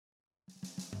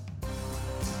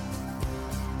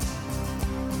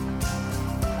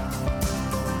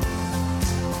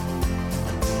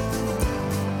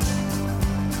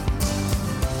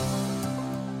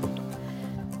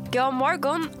God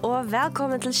morgon och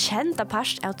välkommen till kända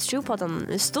past av Trupodden.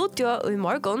 I studio och i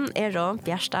morgon är då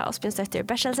Bjärsta och Spjenstötter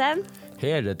Berselsen. Här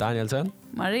är Danielsen.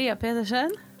 Maria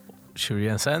Pedersen. Sjur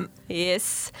Jensen.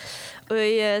 Yes. Och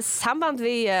i samband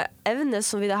med ämnet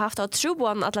som vi har haft av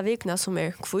Trupodden alla veckorna som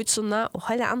är kvitsunna och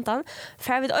hela andan,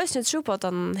 för vi också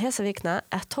Trupodden hela veckorna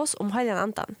att oss om hela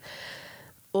andan.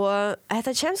 Och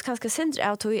det känns ganska synd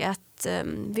att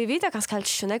vi vet ganska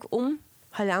helt om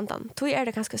hela andan. Då är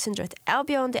det ganska synd ett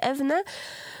erbjudande ämne,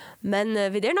 men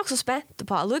vi är nog så spänt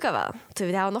på allugaväl. Så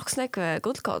vi har nog snäck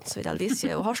guldkod så vi har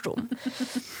lyssnat och hörst om.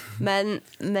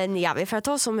 Men ja, vi får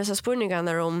ta som med så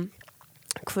spurningar om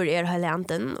hur är hela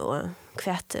andan och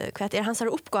kvart är hans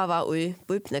uppgåva i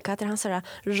Bibeln, kvart är hans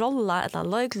rolla eller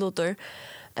lögloder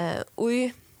och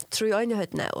tror jag inte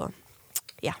hörde och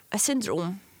ja, ett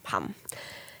syndrom han.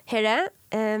 Herre,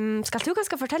 ska du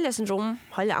ganska fortälja syndrom,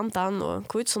 hela andan och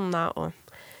kvidsonna och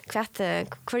kvart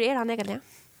är han egentligen?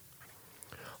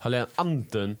 Hela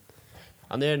andan,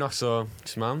 han är nog så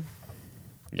som han.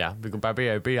 Ja, vi kan bara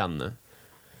börja i början.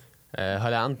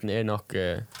 Hela andan är nog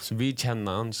som vi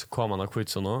känner han så kommer han av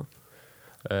kvidsonna.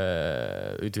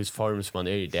 Utifrån form som man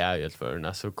är i det är helt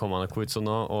för så kommer han av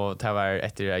kvidsonna och det var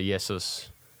efter att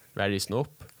Jesus var risen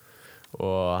upp.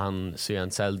 Och han så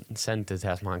han sände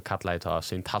till som han kallade ta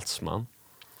sin talsman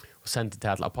och sände till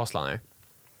alla apostlarna.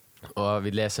 Och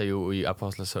vi läser ju i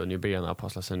Apostlagärningarna i början av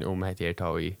Apostlagärningarna om heter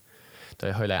ta i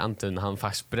där hela anten han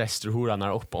faktiskt bräster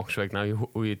horarna upp och så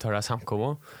och i tar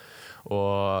samkomma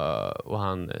och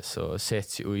han så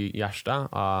sätts i hjärta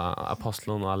av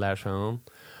apostlarna och lärjungarna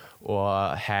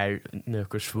och här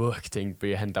några svårting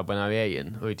blir hända på den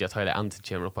vägen och jag tar det anten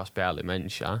kommer upp att spela i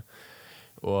människa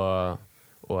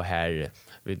och här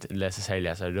vi läser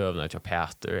särskilt rövna till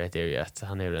Peter det är ju att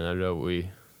han är en röv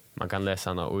i man kan läsa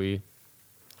han och i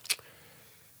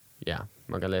ja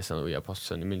man kan läsa han i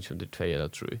aposteln i minst under 2 eller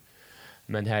 3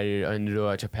 men här är en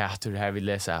röv till Peter här vi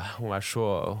läser hon var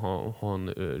så hon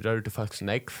rörde folk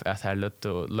snäck att här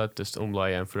löttes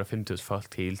omlagen för 5000 folk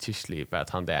till kyrkliv att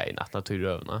han där i natt till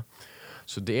rövna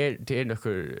så det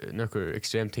är några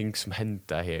extremt ting som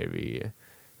händer här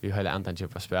vi hela antan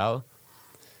köpa spel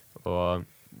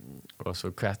och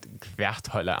så kvart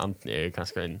hela antan är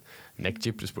ganska en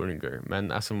neckchipspurninger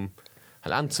men alltså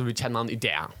hela antan som vi känner han i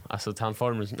det alltså han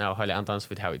formen när hela antan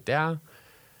som vi har i det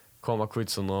komma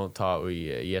kvitson och ta och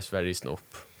Jesus verisen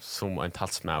upp som en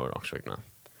talsmaur också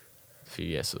för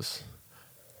Jesus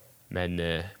men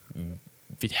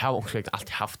vi har också alltid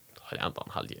haft hela antan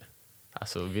halvje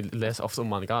alltså vi läser ofta om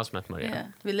man gamla testament Maria Ja,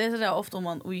 vi läser det ofta om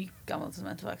man i gamla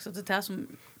testament faktiskt så det är som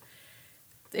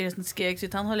det är en skeg så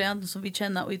han håller andan som vi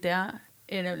känner och det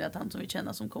är nämligen att han som vi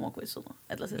känner som kommer kvitson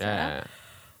eller så säga.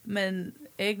 Men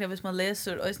egentligen hvis man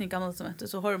läser och i gamla testamentet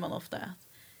så hör man ofta att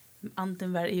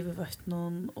anden var övervött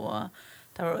någon och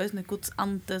det var också Guds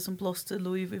ande som blåste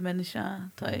liv i människa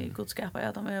ta i Guds skapade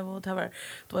Adam och Eva och det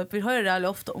var vi hör det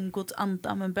ofta om Guds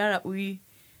ande men bara i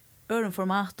öron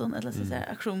formaten eller så säga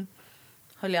aktion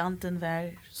höll anden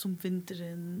var som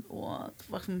vintern och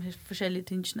vad som olika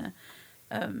tingene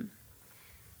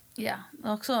ja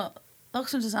också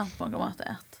intressant på något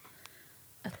sätt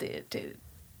att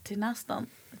det nästan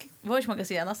vad man kan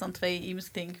säga nästan 2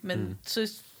 imiska ting men så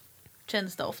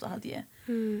känns det ofta att det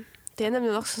Det är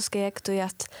nämligen också skägt och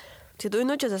att till då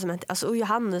nödja testament alltså i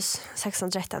Johannes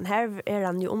 16:13 här är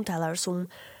han ju omtalad som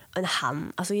en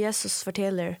han alltså Jesus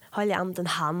fortäller hela anden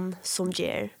han som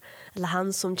ger eller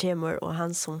han som kommer och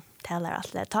han som talar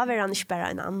allt det tar vi han inte bara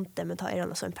en ande men tar han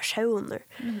alltså en person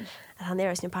att han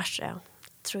är sin pastor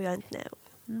tror jag inte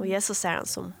och Jesus är han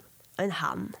som en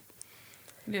han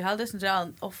vi har det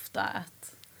så ofta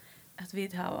att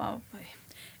vi har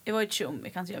jag vet inte om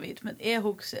jag kan säga vid men jag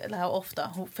huxar eller har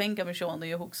ofta fänga mig sjön och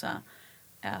jag huxar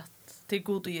att det är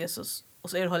god och Jesus och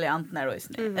så är det håller anden när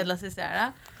rösten eller så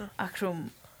säger aktion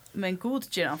men god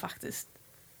ger han faktiskt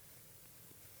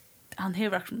han har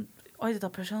verkligen oj det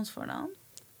personsförnamn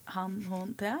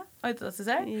hon där oj det så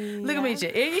säger lägger mig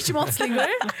inte är inte motslinger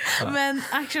men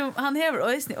aktion han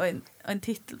har ösning en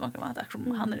titel man kan vara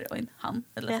aktion han är en han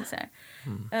eller så säger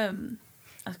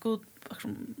att god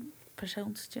aktion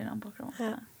personsgeran bakom.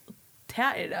 Ja. Det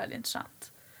är det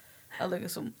intressant. Eller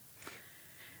som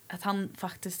att han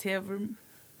faktiskt det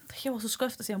var så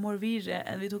sköft att säga mer vire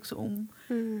än vi tog så om.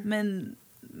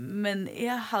 Men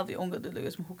jag hade ju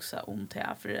ångrat som huxa om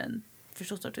det för en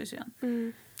förstått igen.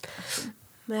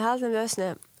 Men jag hade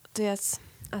lösning det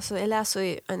alltså jag läser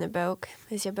i en bok,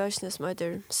 hvis jag börsnes som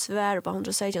heter Svär på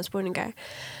 116 spurningar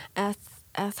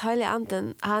att hela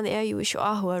anden han är ju inte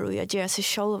ahor och jag ger sig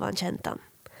själv en käntan.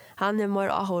 Han är mer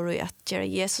ahor i att göra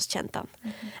Jesus kända.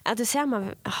 Att det ser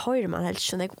man, hör man helt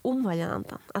så jag omhållen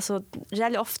andan. Alltså,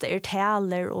 väldigt ofta är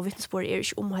taler och vittnesbörd är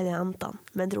inte omhållen andan.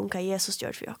 Men det runkar Jesus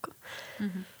gör för Jakob.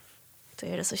 Då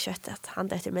är det så kött att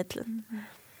han är efter middelen.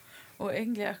 Och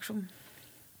egentligen också...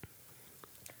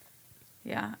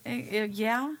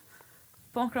 Ja,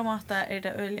 på några mått är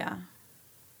det öliga.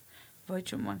 Vad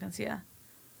inte om man kan säga.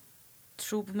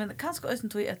 Tro, men kanske också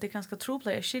tror jag att det kanske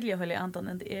tropla är skilja hela andan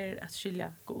än det är att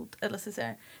skilja god. Eller så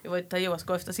säger jag vet att jag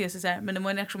ska ofta säga så här, men det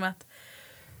måste också att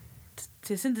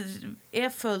det inte är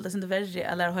följt det inte värre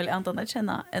eller hela andan att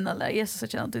känna än alla Jesus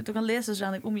att känna. Du kan läsa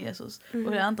så om Jesus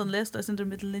och hela andan läste oss under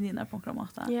mittellinjerna på några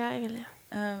mått. Ja, egentligen.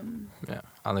 Ja,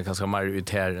 han är ganska mer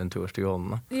utär än till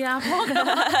Johanna. Ja,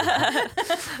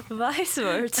 på Wise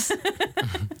words.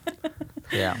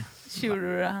 Ja.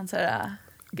 Sure, han säger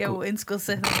gå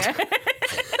inskullsättningar.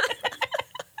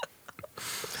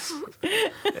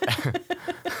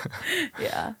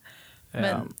 Ja.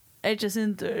 Men är det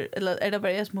inte eller är det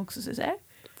bara jag som också så här?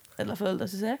 Eller följde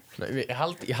så här? Nej,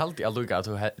 jag halt aldrig att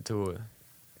du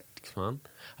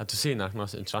att du ser något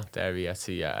mest intressant är vi att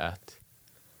säga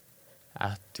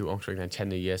att du också kan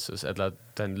känna Jesus eller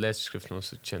den läseskriften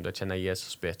så känner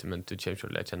Jesus bättre men du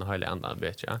känner att känna hela andan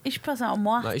bättre. Ja? Inte på samma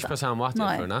måte. Nej, inte på samma måte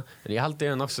för men jag halt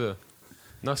det också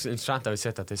intressant att vi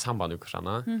sett att det är samband med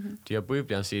varandra. Det är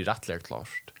Bibeln säger rättligt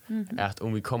klart att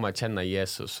om vi kommer att känna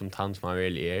Jesus som han som han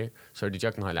väl är så är det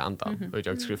jag kan hela andan och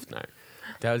jag skrifterna.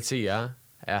 Det vill säga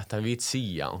att han vet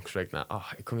säga också räkna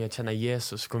jag kommer att känna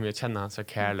Jesus, kommer jag känna hans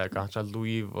kärlek, hans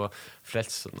liv och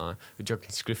frälsarna och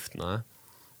jag skrifterna.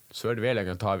 Så är det väl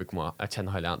att ta vi kommer att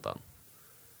känna hela andan.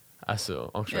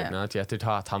 Alltså också räkna att det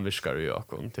tar att han viskar i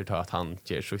ögon, det tar att han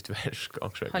ger sitt verk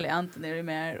också. Hela andan är det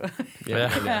mer.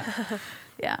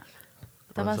 Ja.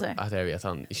 Det var så. Att jag vet att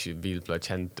han inte vill bli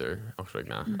känd också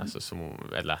räkna. Alltså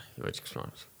som eller jag vet inte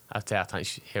snart. Att han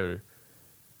inte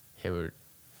har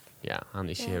han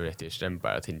inte har rätt att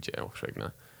stämpa till det också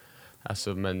räkna.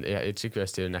 Alltså men jag tycker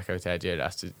att det är näka att jag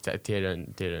alltså det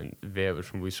är en väver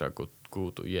som visar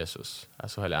god och Jesus.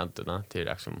 Alltså hela andan till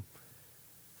liksom.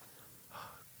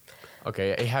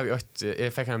 Okej,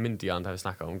 jag fick en mynd igen där vi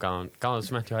snackar om gamla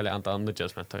som inte hela andan och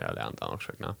just med hela andan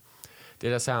också räkna. Det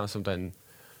är det samma som den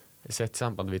sett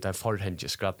samband vid det förhänge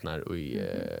skrattnar och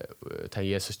ta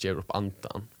Jesus ger upp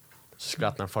andan. Så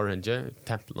skrattnar förhänge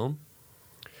tempeln.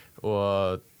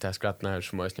 Och det skrattnar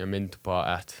som måste jag mynd på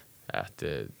att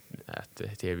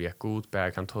det är vi god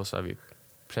bär kan ta sig vi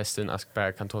prästen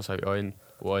askbär kan ta sig vi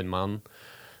en man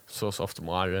så ofta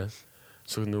måre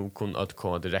så nu kun att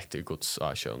komma direkt i Guds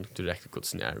aktion direkt i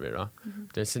Guds närvaro.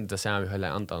 Det är inte så vi hela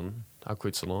andan har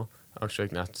kvit så nå och så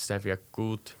att Stefia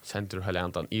god center hela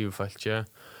andan i fallet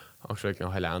och så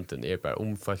att hela andan är bara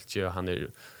omfallet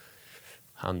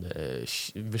han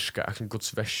viskar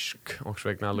Guds verk och så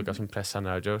att alla som pressar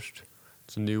när just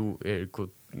så nu är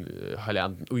god hela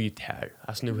andan ut här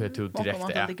alltså nu heter det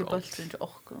direkt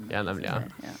ja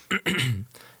nämligen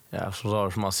Ja,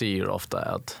 så som man säger ofta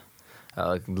att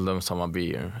lönsamma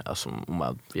byer alltså om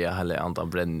att vi är hela andan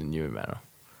bränner nu mer.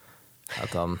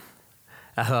 Att han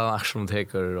aktion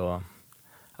taker och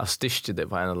att styrka det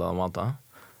på en eller annan måte.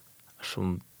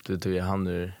 Som det tror jag han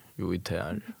är ju ute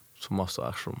här så måste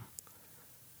aktion.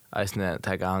 Alltså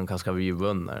tänker han kanske vi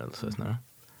vunnar eller så snarare.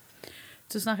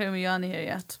 Så snackar med Jan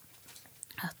här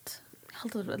att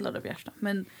allt det låter bjärsta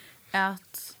men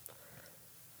att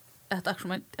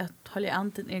aktion att hålla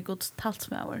andan är Guds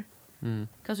talsmäver.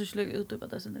 Kan du slå ut på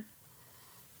det sen?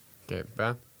 Okej,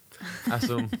 bra.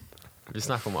 Alltså vi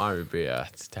snackar om RB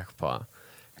att ta på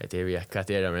att det vi att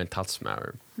det är en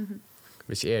talsmäver.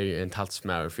 Vi ser ju en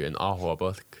talsmäver för en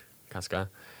AH-bulk ganska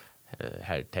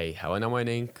här tej har en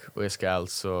mening och jag ska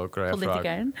alltså gräva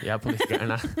frågan. Ja,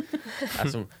 politikerna.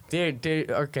 Alltså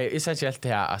det okej, essentiellt det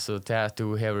här alltså det att du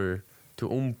har du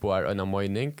ombor en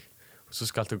mening och så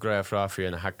ska du gräva frågan för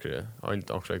en hackare och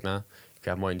inte också räkna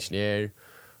kan man ingenjör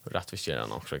och rättvisare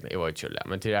också räkna. Jag vet inte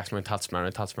men det är som en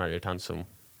talsmär är han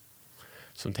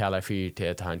som talar för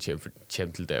till att han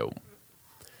kommer till det.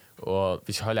 Och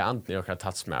vi håller anten i och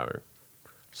talsmär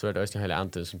så är det också hela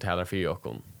anten som talar för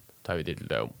och tar vi det till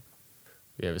det.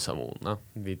 Vi är samma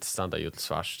vi stannar ju till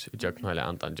svart jag kan hela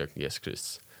anten jag Jesus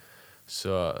Kristus.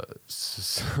 Så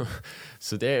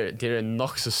det är en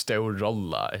nog så stor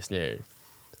roll är snär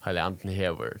hela anten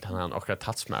häver han och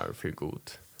talsmär för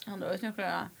god. Han har ju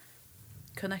några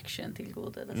connection till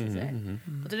god eller så säger.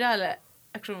 Och det är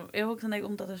actually jag har också tänkt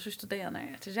om det så studerar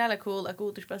när det är jävla cool att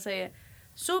god bara säga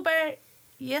super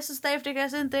Jesus där efter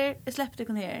gräs inte jag släppte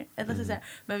kon här eller så säger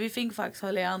men vi fick faktiskt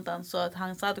hålla andan så att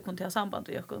han sa att kunde ha samband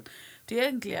med Jakob. Det är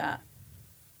egentligen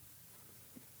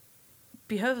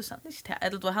behövs han inte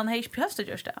eller då han har inte behövt det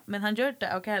just det men han gör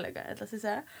det av kärlek eller så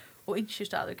säga och inte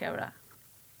stadigt kan vara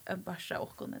en barsa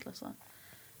och eller så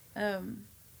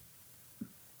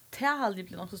det har aldrig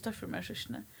blivit något så stort för mig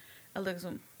syskne eller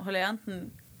liksom håller jag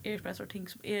enten bara så ting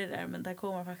som där men det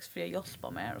kommer faktiskt för att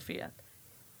hjälpa mig och för att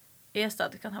jag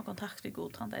stadigt kan ha kontakt med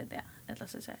god hand det eller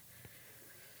så säga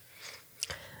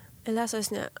jag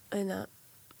läser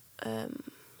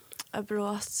en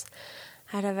brott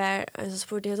här det var en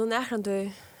sport det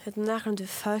när du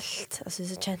följt alltså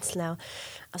så känsla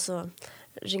alltså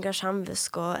ringar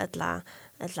samvisko eller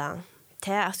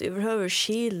att överhuvud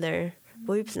skiljer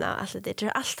Bibeln alltså det är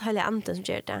allt hela anden som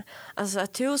gör det alltså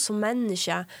att du som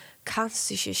människa kan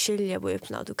inte skilja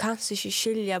Bibeln du kan inte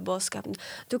skilja budskapen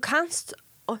du kan inte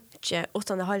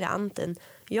utan det hela anden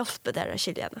hjälpa dig att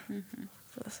skilja det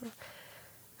alltså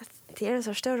det är en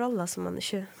så stor roll som man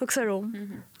inte huxar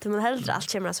om. Det man hellre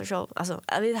allt kommer så själv. Alltså,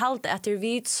 jag vill hålla att det är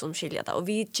vi som skiljer det och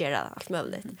vi gör allt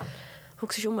möjligt.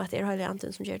 Huxar om att det är hela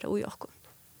anten som gör det och jag.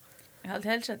 Jag har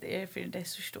helt att det är för det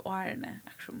så stor årene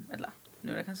aktion eller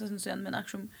nu det kan så sen men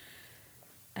aktion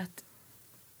att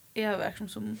jag verkligen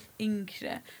som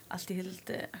yngre alltid helt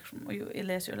aktion och jag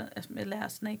läser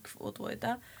nej och då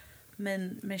det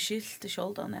men med skilt till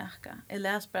sköldan näka. Jag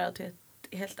läser bara till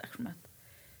helt aktion att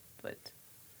vet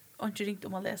och inte ringt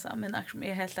om att läsa men aktion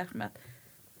är helt aktion att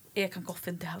jag kan gå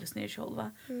för det här snär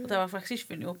själva och det var faktiskt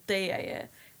för nu upp det är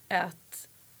att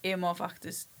jag må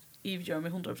faktiskt gör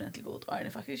mig 100% till god och är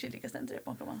det faktiskt lika ständigt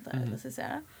på något sätt eller så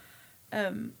säga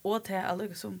och det är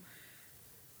alltså som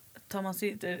tar man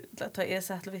sitter ta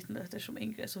ersätta vittnen som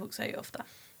yngre så hugger jag ofta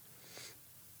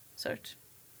sort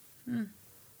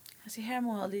alltså här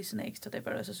må ha lysen extra det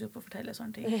bara så super fortälja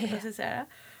sånt ting det så säga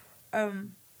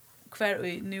kvar och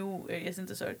nu är jag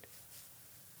inte sort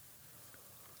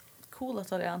cool att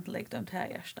det antingen de här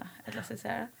hjärsta eller så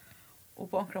säga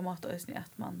och på andra mat och är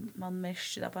att man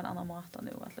meshar på en annan mat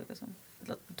nu att liksom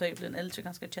att ta bli en äldre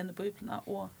ganska känner på ytorna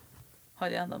och har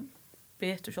det ändå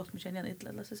bättre shot med känner inte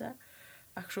eller så säga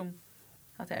aktion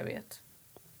att jag vet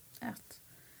att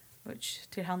which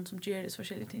till hand som ger det så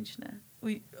skilligt tingne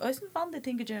och jag sen vann det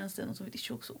tänker Jens den som vi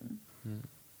inte också om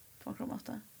på andra mat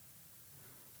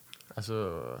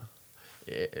alltså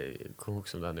kom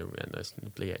också där nu men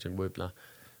nästan blir jag bubbla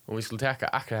om vi skulle ta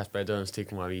akkurat på döns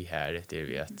tycker vi här det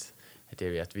vet det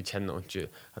är att vi känner inte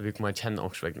att vi kommer känna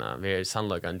också vägna vi är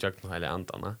sannolikan jag nog hela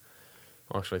antarna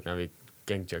också vägna vi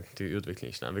gäng till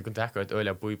utvecklingen vi kan ta ett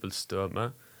öliga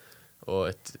bibelstömme och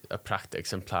ett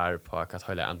praktexemplar på att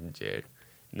hela anden ger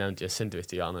nämnt jag inte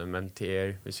vet jag men till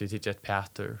er hvis vi tittar ett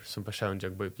Peter som person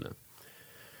jag bibeln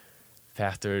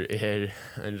Peter är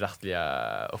en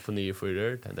rättliga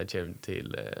opinionförare den där kommer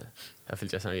till jag vill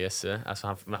säga Jesus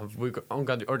alltså han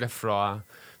kan ordla fra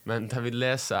men tar vi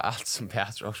läsa allt som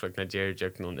Peter också kan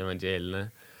göra någon evangelierna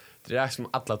det är som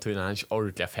alla tunna han är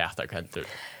ordentliga fäta kanter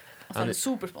han är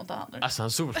superspontan alltså han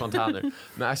är superspontan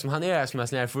men alltså han är som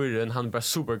en förare han bara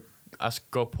super alltså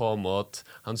gå på mot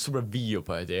han super bio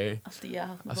på det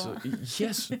alltså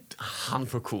Jesus han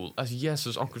för cool alltså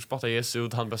Jesus onkel spotta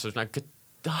Jesus han bara så snacka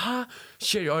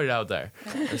share your out there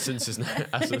and since is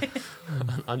alltså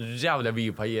han jävla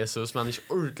bio på Jesus man är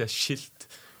ordentligt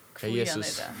skilt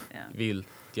Jesus vill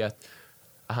det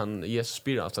han Jesus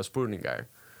spyr alltså spurningar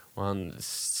och han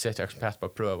sätter expert på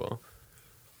pröva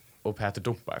och Peter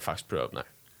dumpar faktiskt prövnar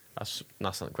alltså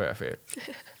nästan kvar för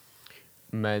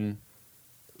men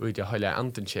och det hela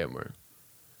anten kommer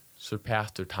så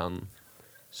Peter han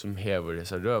som häver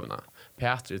dessa rövna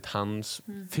Peter hans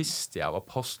första av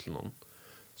apostlarna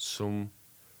som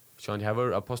Sean jag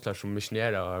var apostlar som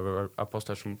missionärer och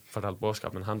apostlar som förtal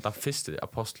budskap men han där första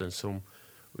aposteln som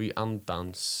i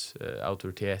andans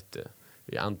auktoritet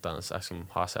i andans som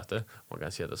har sett det man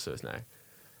kan se det så snär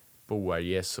boar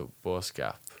Jesu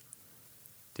budskap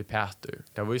till Peter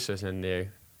det var ju så sen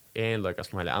en lucka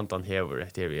som hela andan häver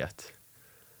det vet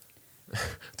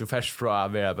du färs fra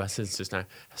vara bara så snär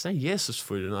sen Jesus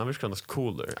för den är ganska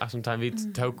cooler alltså tar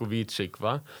vi tog och vi trick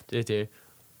va det är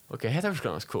okej det är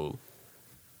ganska cool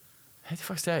det är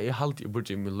faktiskt jag halt i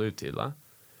budget med lut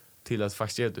till att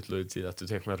faktiskt göra det lut till att du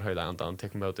tar med hela andan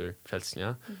tar med åter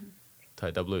frälsningar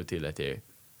tar det blue till att det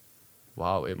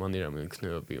wow är man ner med en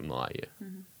knöp i mig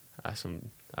alltså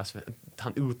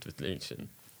han utvecklingen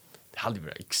det hade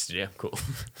varit extremt cool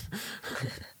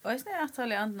och är det att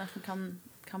hela andan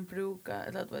kan bruka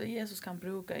eller att Jesus kan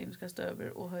bruka i ska stöver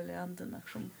och hela anden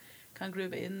som kan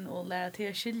gruva in och lära till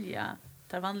att skilja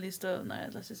tar vanliga stövnar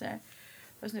eller så säger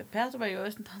jag vet Peter var ju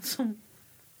inte han som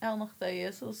är nog där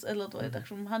Jesus eller då det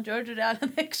som han gör det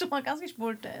där som man ganska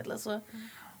sport eller så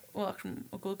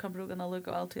och God kan bruka när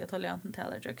lucka allt att hela anden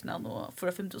talar jag kan och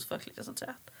för 50 folk lite så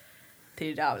att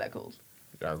till jävla cool.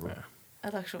 Bravo.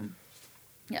 Att liksom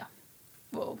ja.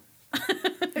 Wow.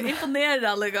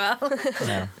 Imponerande gal.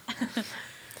 Ja.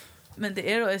 Men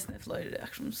det är ju en fler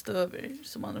action stöver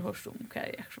som man har hört om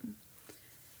kaj action.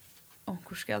 Och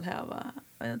hur ska det ha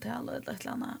en tal eller ett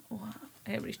annat och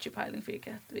är rich piling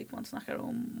för att vi kan snacka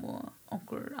om och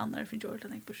hur andra från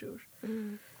Jordan på sure.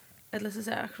 Eller så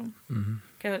säger action.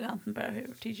 Kan väl antingen bara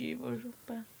hur TG var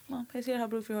uppe. Man kan se här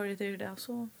bror för höra det där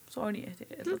så har ni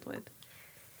det eller vad vet.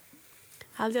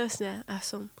 Alldeles nej,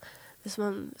 alltså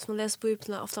som man läser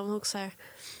Bibeln ofta man också säger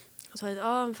så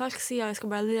vet folk säger jag ska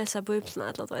bara läsa Bibeln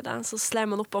eller vad det så slår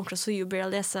man upp och så ju börjar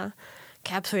läsa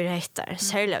kapitel heter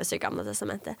särskilt så gamla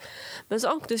testamentet. Men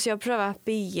så onkel så jag prövar att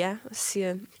be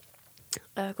se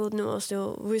god nu måste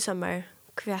ju visa mig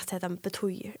kvart det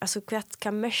betyder. Alltså kvart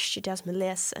kan mest det som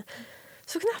läser.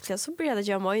 Så knappt så börjar det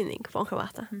göra mening på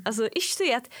något sätt. Alltså inte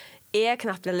så att jag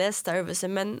knappt läst där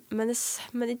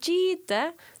men det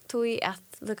gite tog i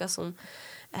att lukka som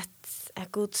att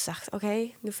god sagt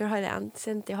okej, nu får jag hålla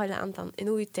sent jag hålla andan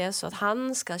in ut det så att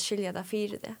han ska skilja det för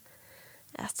det.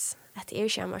 Att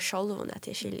erkänna själv och att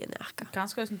jag skiljer näka.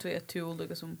 Ganska som två tool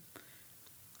lukka som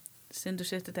sen du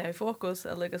sätter det i fokus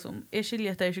eller lukka som är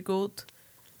skilja det är så god.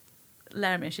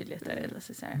 Lär mig skilja det eller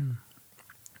så säger.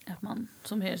 Att man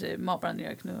som här säger mapar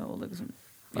ner nu och lukka som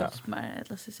just mer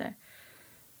eller så säger.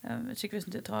 Jag tycker visst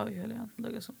inte ta ju eller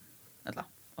lukka som eller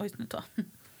oj nu ta.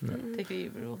 Det vi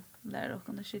vill lära oss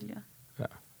kunna skilja. Ja.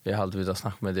 Jag har alltid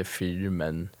snackat med det fyra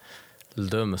men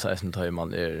dömer sig som tar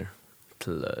man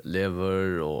till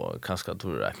lever och kanske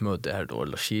tror ett möte här då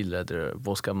eller Chile eller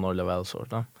boskap norra väl så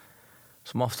där.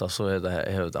 Som ofta så är det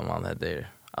här man är det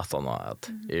att han att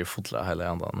är fotla hela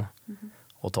andan.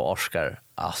 Och ta orskar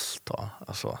allt då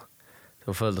alltså.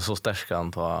 Det följde så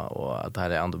starkan på och att det här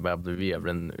är ändå bara blir vi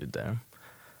bränn ut där.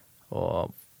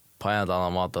 Och på en eller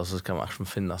annan måte så ska man liksom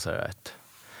finna sig ett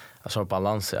alltså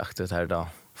balansaktigt här då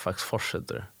faktiskt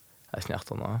fortsätter att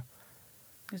snärtarna.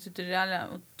 Jag tycker det är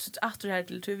och att det här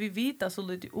till vi vet så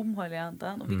lite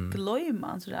omhållande och vi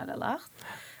glömmer så där lagt.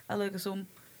 Eller liksom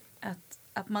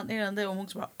att man är ändå och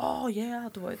också bara ja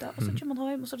då vet jag och så kommer man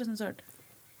hem och så det sen så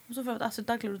och så för att alltså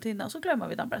dagliga rutiner och så glömmer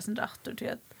vi den bara sin rätter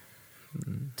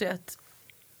till att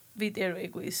vi är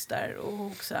egoister och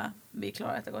också vi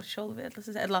klarar att det går själv vet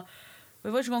eller vi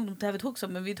var ju gång det har vi också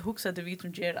men vi också att vi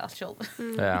tror göra allt själv.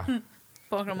 Ja.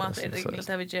 På grund av att det är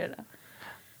det vi gör.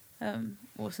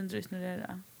 Och sen dröjs nu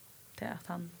det att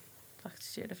han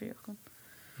faktiskt gör det för Jakob.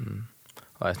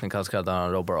 Och jag tänker kanske att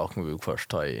han robbar och vi först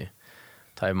ta i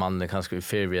mannen kanske i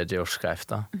ferie det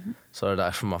skrifta. Så är det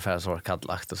där som man får så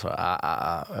kattlagt så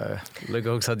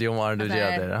lägger också att Jomar du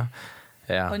gör det.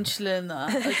 Ja.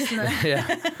 Punchlina. Ja.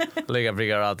 Lägger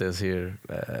brigaratis här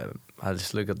hade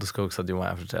slukat att ska också att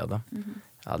Jomar förträda.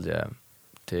 Aldrig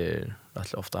till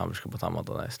rätt ofta han ska på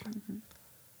tamata nästan.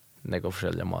 Några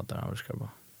olika matar han ska på.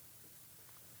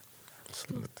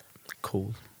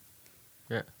 Cool.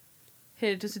 Ja.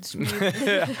 Här du sitter smyg.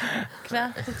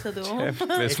 Kvart också då.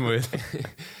 Det är smyg.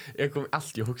 Jag kommer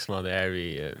alltid ihåg som det är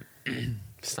vi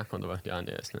snackar om det vart jag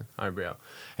är nu. Arbeta.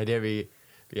 Det är vi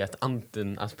att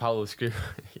anten att Paulus skriver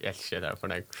jag älskar det för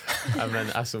dig.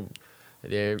 Men alltså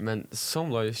det är men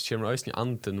som lös kommer ösn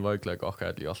anten verkligen och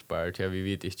att hjälpa till vi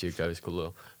vet inte hur vi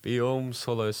skulle be om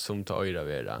så lös som ta öra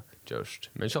vara just.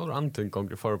 Men så anten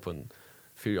gånger för på en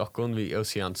för och kon vi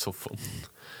ocean så fun.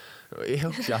 Jag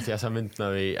hoppas att jag så myntna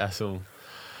vi alltså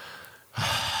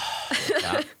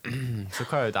ja. Så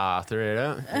kan jag ta det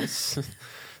är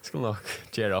ska nog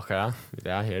göra också det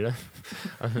är här.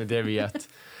 Det är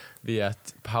vi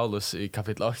att Paulus i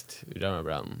kapitel 8 i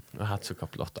Römerbrevet och har så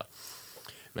kapitel 8.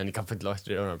 Men i kapitel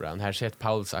 8 i Römerbrevet här säger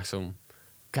Paulus liksom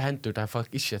vad händer där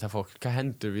folk inte tar folk vad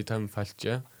händer vi tar folk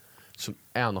som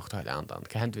är nog till andan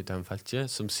vad händer vi tar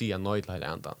folk som säger nöjd till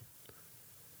andan.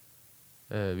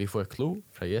 Vi får ett klo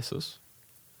från Jesus.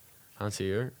 Han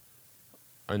säger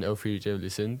en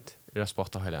oförgivlig synd är att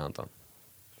spotta hela andan.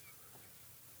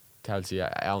 Det alltså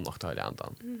är nog till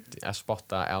andan. Att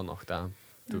spotta är nog där.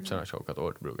 Du observerar så att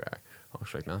ord brukar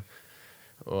avsluta.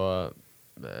 Och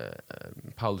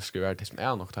Paulus skriver det som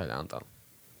är nog till andan.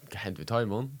 Det händer vi tar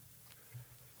imon.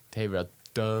 Det är väl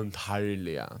dömt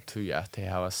härliga tror att det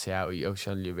har sett och jag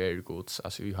känner very good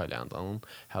alltså i hela andan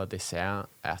har det sett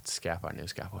att skapa nu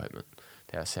skapa hemmen.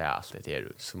 Det har sett allt det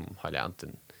är som hela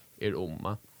andan är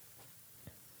omma.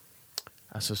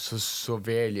 Alltså så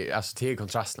väl alltså till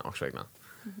kontrasten också verkligen.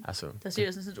 Alltså det ser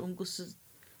ju så om hur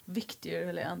viktigt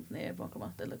eller anten är bakom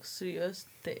att eller seriöst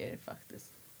det är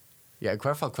faktiskt. Ja, i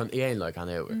hvert fall kan en lag han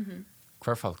över. I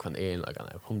hvert fall kan en lag han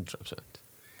 100%.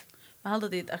 Man håller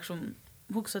det action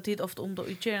huxa tid ofta om då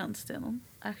i gerandstenen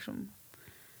action.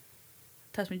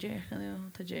 tas med Jerry kan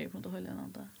jag ta Jerry på det hålla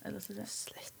andra eller så där.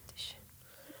 Slett ikke.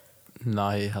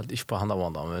 Nej, jag hade inte på handa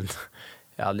måndag, men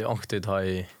jag hade åkt ha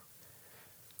i.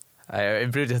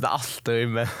 Jag brukar inte alltid,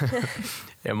 men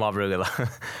jag må bruka det.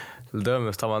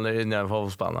 Dömes tar man in i en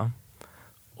fotbollsbana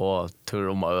och tur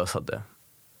om att ösa det.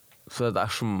 Så det är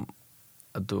som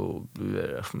att du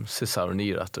blir som sista och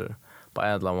nyr att du på en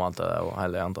eller annan måte och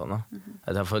hela antarna.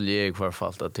 Att jag följer i kvar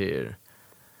fallt att det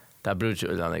där brukar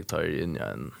ju jag tar in i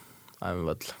en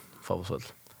väl fotbollsväl.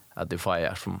 Att det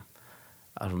fire som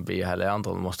blir hela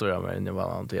antarna måste göra med in i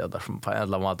varandra till där som på en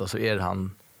eller annan måte så är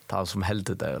han tar som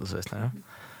heltet där eller så visst.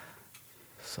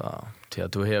 Så till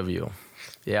att du har ju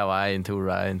jag var en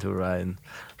tur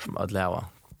som att lära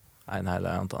en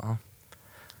hela antal.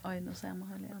 Oj, nu ser man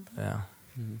hela antal.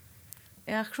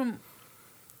 Ja.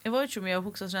 Jag var ju som jag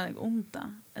huxar sån om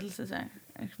det eller så där.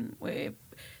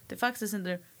 Det faktiskt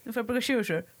inte nu för bruka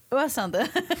tjuror. Vad sant det?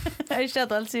 Är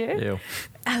det alls här? Jo.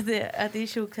 Att det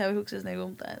sjukt har huxat sån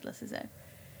om det eller så där.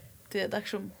 Det är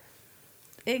dags som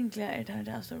egentligen är det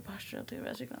där stor pastor att det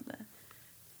är så kan det.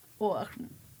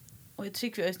 Och jag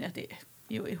tycker ju att det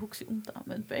jo, jag huxar om det,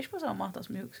 men det är på samma måte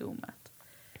som jag huxar om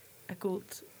att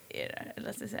god är det,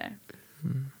 eller så säger.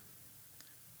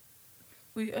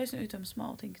 Och jag är så ute med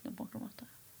små ting nu på något sätt.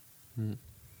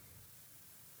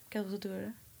 Kan du göra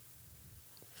det?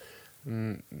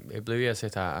 Jag blev ju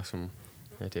sett här som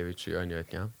heter vi ju ännu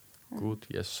ja. God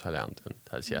Jesus har lärt den.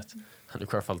 Det har sett. Han i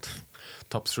alla fall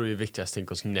topp 3 viktigaste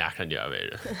ting som när kan göra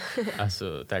det.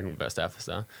 Alltså det är bäst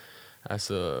därför.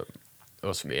 Alltså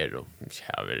och som är då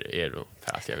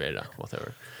för att jag vet det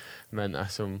whatever. Men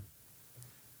alltså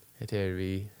det är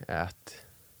vi att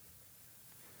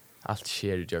allt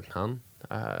sker i Jöknan.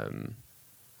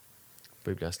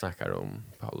 Bibeln snackar om,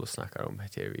 Paulus snackar om,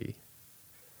 det är vi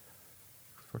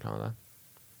fortfarande.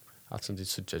 Allt som det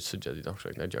sudjar i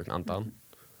dagsräkna i Jöknan andan.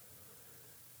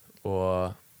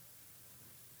 Och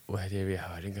det är vi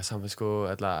har inga samvetsko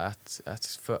eller att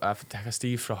täcka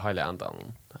stiv från hela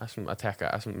andan. Alltså att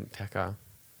täcka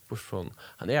bort från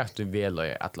han är att du väl och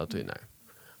alla tynar.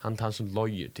 Han tar som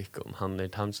lojer tickon. Han är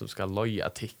han som ska loja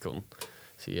tickon.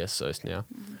 Så Jesus ja.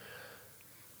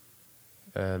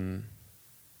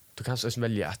 Du kan så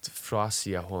välja att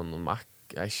frasia honom makt.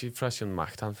 Jag inte frasia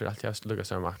makt han för alltid har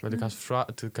lyckas med makt, men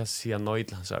du kan säga nöjd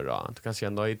till hans råd. Du kan säga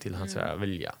nöjd till hans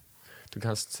vilja. Du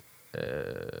kan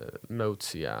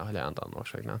motsäga hela andan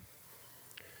orsakna.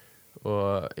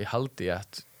 Och i halt är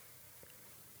att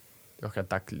jag kan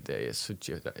daggligt det är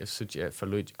suggest för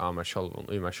lite av mig själv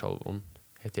och i mig själv.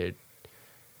 Det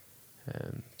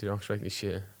är också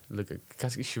inte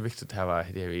kanske inte viktigt att ha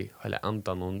det vi hela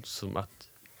andan som att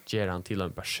göra han till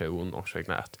en person och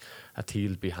att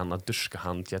tillbe han att duska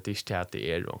han till att det inte att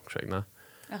det är också.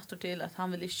 Efter till att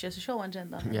han vill inte se show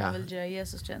agenda. Han vill göra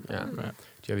Jesus agenda.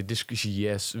 Ja, vi diskuterar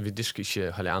Jesus, vi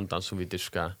diskuterar hela andan som vi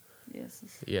diskuterar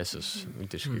Jesus. Vi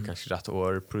diskuterar kanske rätt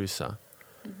år prysa.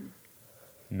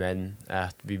 Men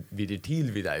att vi är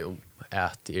till vid dig om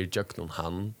att det är jöknon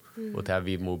han och där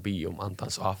vi må be om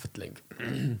andans avfettling.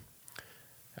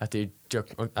 Att det är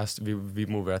att vi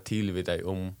må vara till vid dig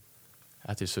om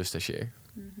att det så sker.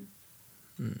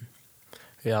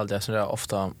 Ja, det är så där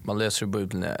ofta man läser i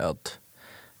Bibeln att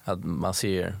man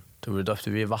säger du blir döpt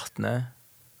vid vattnet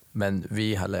men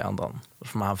vi hela andan.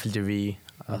 Som han fyllde vi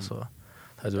alltså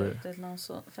det är någon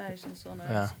så färgen sån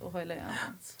och hela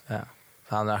andan. Ja.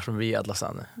 Han är som vi alla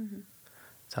sanna.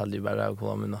 Så hade ju bara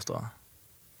komma in och stå.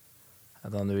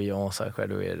 Att han vi och så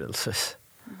själv är det så.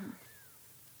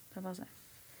 Det var så.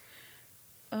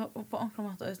 Och på andra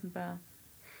mått är det bara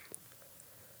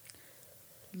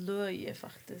löje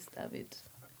faktiskt David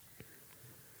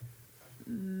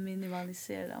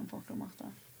minimalisera en på andra mått.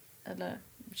 Eller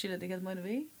skilja det helt med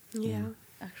vi. Ja.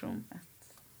 Action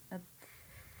att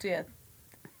det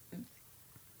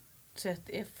så att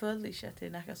jag följer inte att det är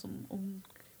något som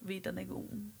vita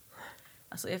negum.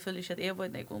 Alltså jag följer inte att jag var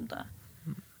en negum där.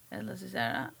 Eller så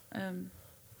där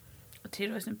och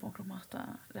till och med på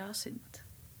kromata rasint.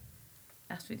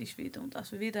 Att vi inte vet om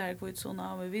alltså vi där går ut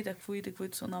såna och vi där går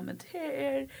ut såna men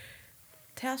det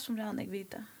är som redan jag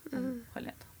vita.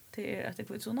 Hålla det är att det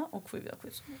går ut såna och vi där går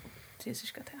ut såna. Det är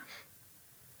cirka det.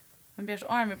 Men Bjärs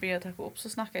arme blir att ta upp så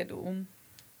snackar du om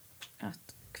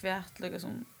att kvärt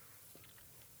liksom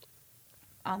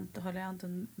ante håller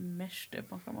anten mest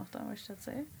på något mått vad ska jag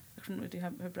säga. Jag tror inte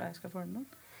det hebreiska formen.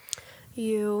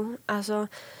 Jo, alltså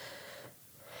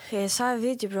jag sa i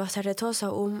videobrott här det tar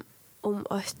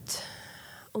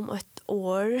om ett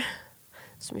år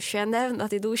som jag känner även att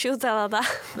det då skjuter alla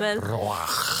men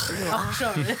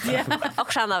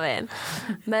och såna väl.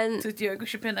 Men så det gör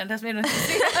ju pinnar det som är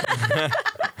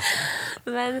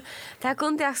men det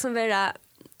kunde jag som vara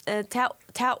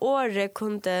ta året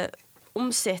kunde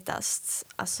omsättas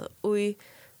alltså i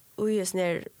just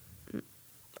när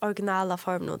originala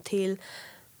formen till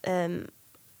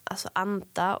alltså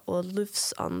anta och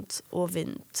lufsand och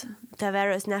vind. Det var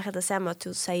ju nära det samma att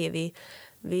säger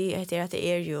vi heter att det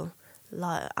är ju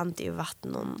anti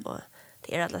vatten och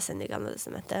det är alla sen i gamla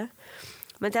testamentet.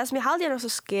 Men det som jag hade också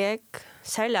skrek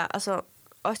särskilt alltså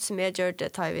att som jag gjorde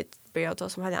tar vi började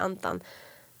som hade antan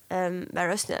var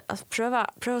rösten att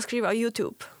pröva skriva på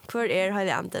YouTube. Kvar är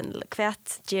hade antan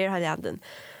kvätt ger hade antan.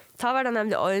 Ta var det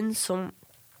nämligen en som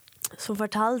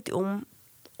fortalt om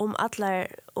alla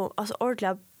alltså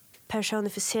ordentliga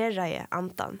personificerade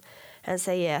antan. Han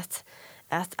säger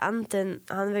att anten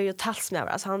han vill ju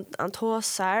talsmävare alltså han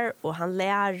tåsar och han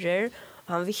lärer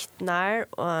och han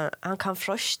vittnar och han kan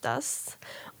frostas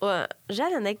och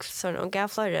redan extra och gav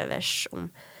flera vers om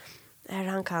här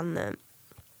han kan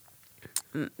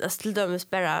till dömes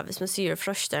bara hvis man säger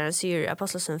frostar han säger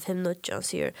apostelsen 5:9 han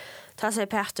säger ta sig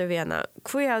Peter vena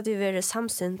kvar har du varit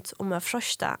samsynt om att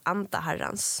frosta anta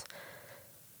herrans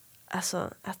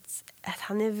alltså att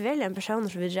han är väl en person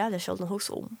som vi räddar själva hos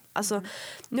om. Alltså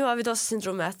nu har vi då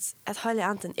syndromet att hela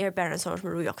anten är bara en sån som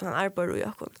Rojakon han arbetar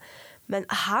Rojakon. Men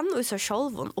han och så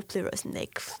själv upplever sin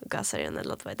gasaren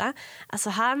eller vad det är. Alltså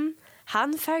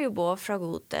han får ju bo från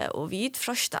gode och vid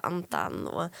första antan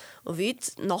och vid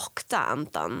nokta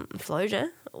antan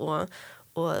flöjre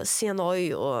och sen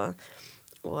och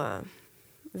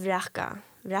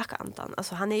vräka antan.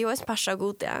 Alltså han är ju en passa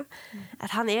gode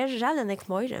att han är redan en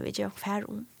möjre vid jag fär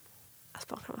om att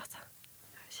bara prata.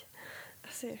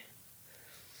 Jag ser.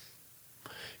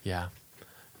 Ja.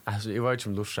 Alltså jag var ju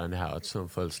som Lushan här att som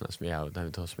följsna som jag har där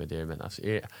vi tar med det men alltså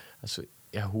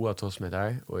jag har tagit med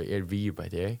där och vi på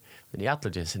det men jag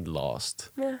alla just inte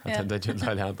lost. Att det ju inte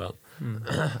hända.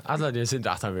 Alla just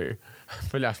inte att han vill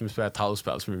följa som spelar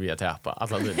talspel som vi har tappat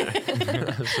alla det.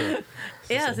 Så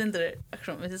jag syns inte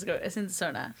aktion men det ska jag syns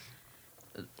såna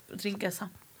ringa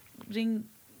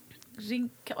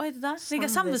vad heter det? Ringa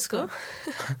samvisko.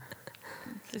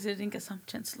 Det är ringa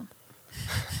samkänsla.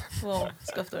 Wow,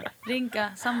 skoftor.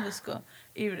 Ringa samvisko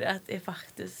är att det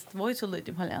faktiskt var så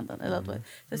lite i Hollandan eller att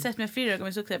det sett mig 4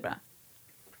 gånger så bra.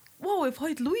 Wow, jag har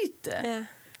ett lite. Ja.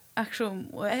 Aktion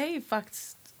och jag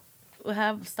faktiskt och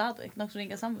have stadigt något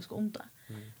ringa samvisko om det.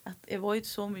 Att det var inte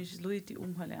så mycket lite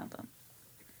om Hollandan.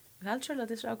 Helt själva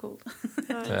det är så coolt.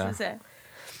 Ja.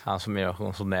 Han som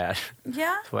är så när.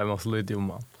 Ja. Så jag måste lite om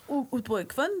han. Och på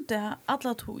kvante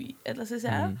alla tog eller så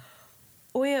säger.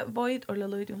 Och jag var ju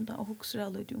ordentligt lite om det och också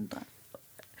lite om det.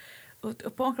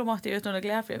 Och på några mått är jag nog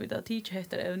glad för att jag teacher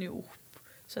heter det nu upp.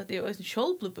 Så att det är en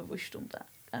självbevisst om det.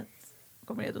 Att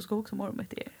kommer jag då ska också morgon med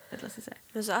det eller så säger.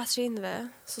 Men så att rinve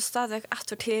så stadigt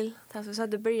åter till det som sa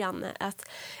det början att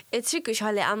jag tycker inte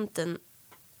heller anten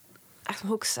att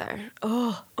huxar.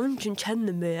 Ungen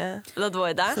känner mig. Eller då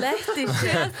är det. Slett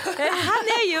inte. Han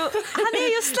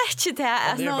är ju slett inte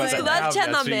det. Skulle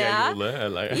känna mig.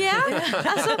 Ja,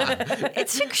 alltså jag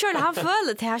tycker själv han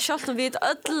följer det här själv om vi ett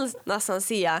ödel nästan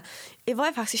säga. Jag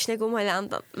var faktiskt inte om hela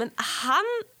andan. Men han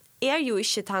är ju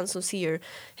inte han som säger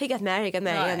higgat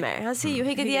mer. Han säger ju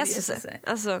higgat Jesus.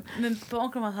 Alltså men på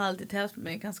något man har alltid tällt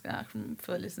med ganska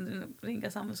följer sin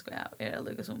ringa sammanskap är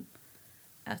det liksom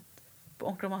att på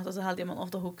onkelmat så hade man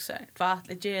ofta huxar. Kvart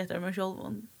lite getter med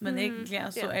själv men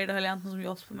egentligen så är det Helena som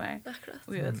jobbar på mig.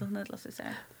 Och jag vet inte vad jag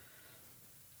säger.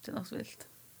 Det är något vilt.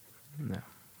 Ja.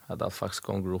 Hade faktiskt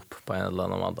gått grupp på en eller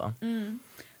annan måte.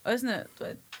 Och sen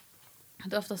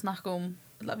det ofta snackar om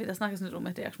eller vi snackar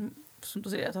om det som du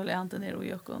säger att hålla handen ner och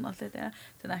jocka och allt det där.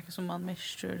 Det är något som man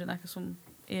mäster, det är något som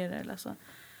är eller så.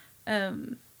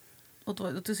 Och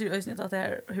då du ser ju att det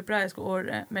här hebreiska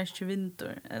ordet mest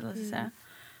vinter eller så säga.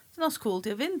 Det är något coolt.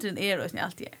 Vintern är det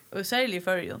alltid. Och särskilt i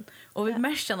förrjun. Och vi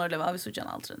märker när det var vi så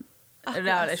känner allt. Det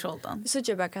är skjoltan. vi så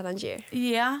jag bara kan han ge.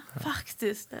 Ja,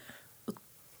 faktiskt. Och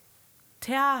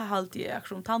det är alltid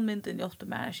aktion. Tandmynten hjälpte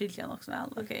mig skilja också väl.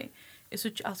 Okej. Jag så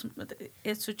alltså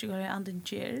jag så jag har anden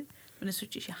ger, men det så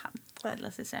inte han.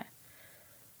 Eller så säga.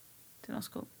 Det är något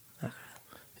coolt.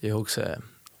 Jag också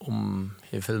om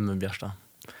i filmen Bjärsta.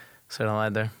 Så han är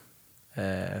där.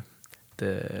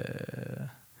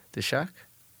 Det Shack.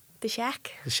 The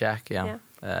Shack, ja.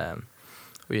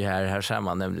 Vi här ser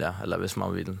man nämligen, eller hvis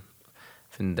man vill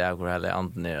finna där går eller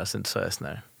anden ner, så inte så är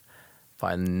snär. På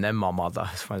en nämamada,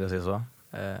 så man kan säga så.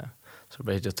 Så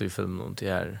blir det ju film om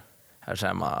det här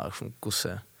ser man som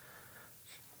gosse.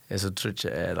 Jag så tror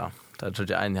jag är det. Det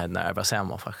tror jag enheten är bara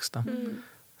samma faktiskt. Det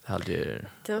hade ju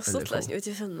det var så lätt ut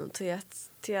i filmen till att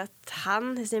till att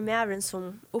han är mävren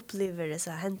som upplever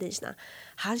dessa händelserna.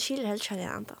 Han skiljer helt kärlek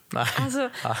andan. Alltså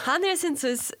han är sin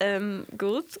så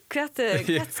god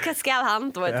kvart ska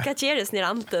han då vad ger det ner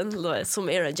anten som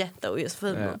är agenda och just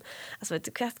filmen. Alltså vet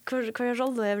du kvart är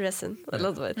roll då över resten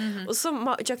eller då. Och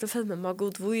så jag tyckte filmen var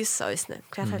god voice och snä.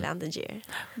 Kvart är andan ger.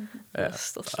 Ja,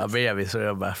 men vi så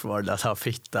är bara för att ha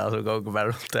fitta så går bara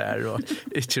runt där och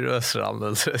inte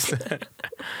rösrande så.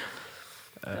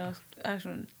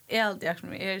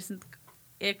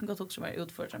 Jag kan gott också mer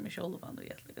utföra mig själv och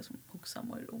egentligen som huxa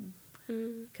mer om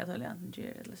katolianen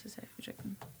ger eller så säger jag försöker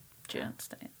ge en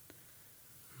sten.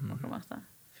 Och kommer att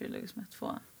fylla liksom ett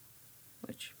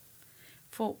which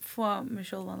få mig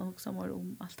själv och huxa mer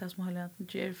om allt det som har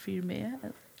ger för mig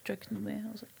tryck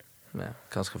med och så. Ja,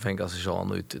 kanske fänga sig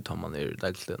själv ut tar man ner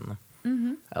dagligen.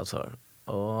 Alltså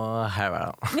och här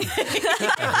var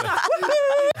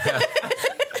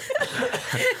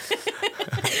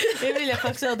Jag vill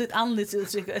faktiskt ha ditt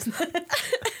anlettsuttryck.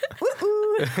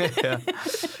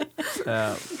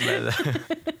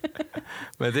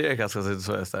 Men det är ganska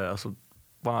så där alltså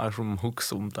bara som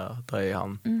hooks om där är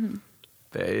han.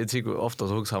 Det är tycker ofta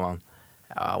så hooks man.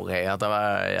 Ja, okej,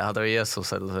 jag hade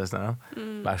Jesus eller så där.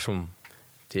 Men som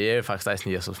det är faktiskt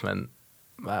Jesus men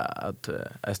att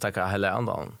jag stackar hela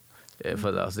andan.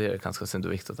 För det är ganska synd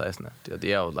och viktigt att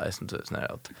det är läsen så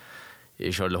där att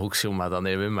jag skulle hooks om att han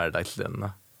är med mig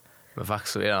dagligen. Men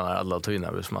faktiskt så är han alla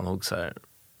tyna hvis man hoxar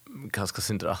ganska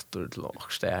synd rattor till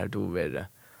och där då vidare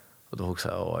och då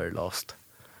hoxar jag är last.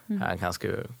 Han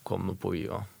kanske kommer på i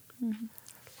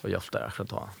och hjälpa där akkurat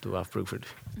då. Du har bruk för det.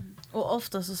 Och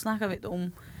ofta så snackar vi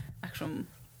om liksom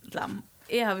lam.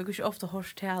 Jag har ju ofta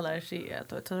hört talare säga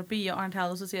att terapi och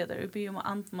antal så säger det be om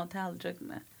antman talare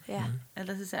med. Ja.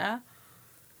 Eller så säga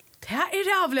det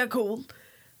är jävla cool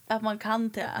att man kan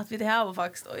det att vi det här var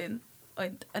faktiskt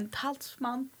en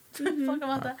talsman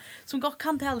som går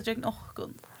kan tala jag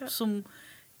någon som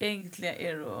egentligen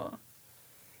är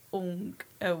ung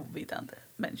ovidande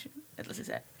människa eller så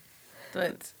säga. Du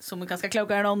vet som är ganska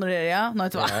klokare än andra ja,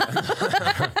 något va.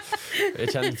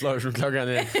 Jag känner Flor som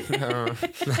klokare än.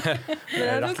 Det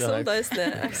är också sånt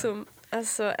där liksom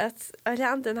alltså att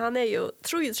Arjanten han är ju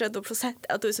 33%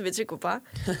 att du som vi trycker på.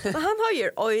 Men han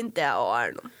har ju inte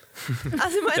Arno.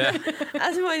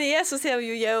 Alltså man Jesus ser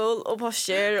ju jul och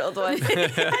påskar och då är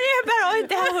det bara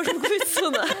inte här som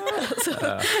kvitsarna.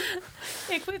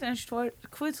 Jag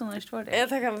kvitsarna är svårt. Jag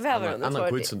tänker väl vara något svårt.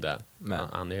 Kvitsen där. Men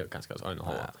han är ganska så en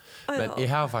hålla. Men jag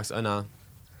har faktiskt en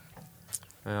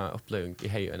upplevelse i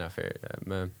hej en affär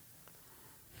men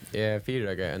jag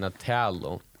firar en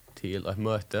talo till ett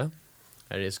möte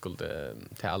där jag skulle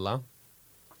tala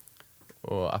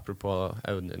och apropå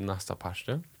nästa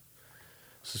pastor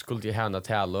så skulle jag ha en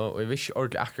tala och jag visste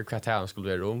ordentligt akkurat vad talan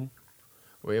skulle vara om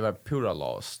och jag var pura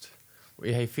lost och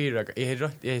jag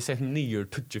har sett nio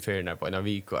tuttifärgerna på en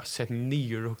vecka och sett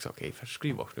nio också okej för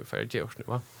skriva också nu för det också nu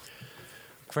va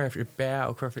kvar för bä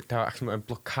och kvar för det var en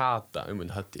blockada i min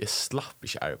hatt jag slapp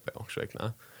inte arbeta också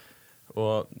räkna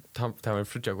och ta en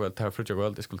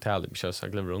frutjagöld det skulle tala mig så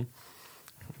glömmer hon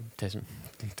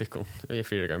det kom jag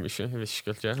fyra gånger mycket jag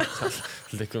visste skulle jag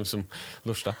det kom som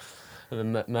lusta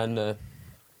men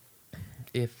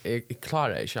jag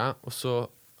klarar inte och så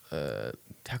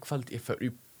tack för att jag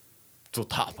för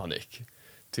total panik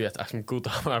till att jag god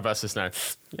har bara så snart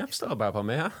jag står bara på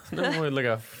mig nu må jag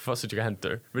lägga fast att jag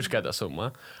hämtar vi ska det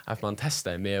som att man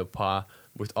testar med på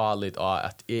mot allt och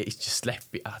att jag inte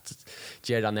släpper att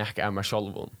göra näka är mig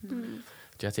själv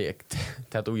jag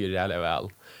det att ju det väl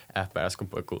att bara ska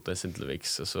på god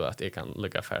Sintelviks så att jag kan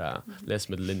lägga för läsa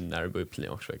med linjer och bibeln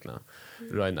också vägna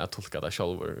röna tolka det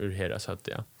själv ur hela så att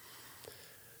ja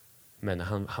men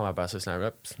han var bara så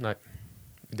snäll nej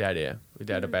det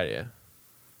är det bara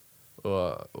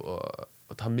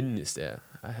och ta minst det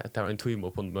var en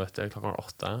timme på ett möte klockan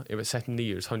 8 jag var sett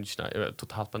ner så jag var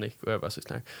totalt panik och jag var så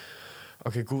snäll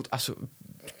okej god alltså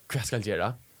vad ska jag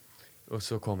göra och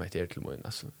så kom jag till mig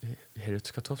alltså här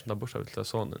ska ta såna bort av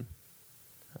sonen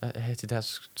heter det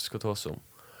ska ta som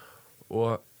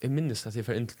och jag minns att jag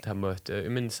för inte till möte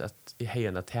jag minns att i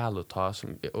hela tal ta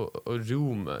som och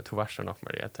rum till varsan och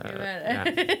Maria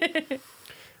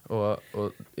och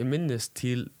jag minns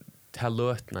till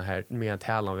lötna här med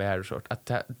talan vi här sort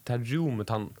att ta rummet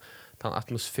han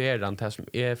atmosfären det som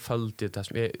är fullt det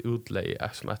som är utlej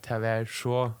som att det är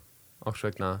så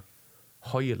också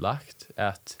höjlagt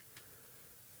att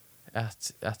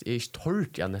är inte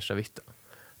torrt jag nästa vita.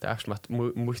 Det är som att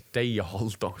mot dig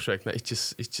hållt också inte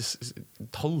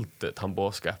toltet han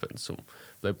båskapen som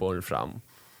blev born fram.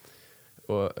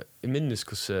 Och I minns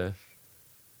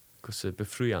hur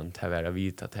befriande det var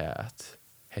vita till att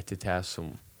hette det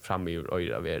som fram i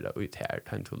öra vera ut här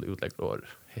tant till utlägg år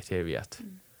heter vi att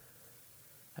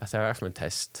det är som en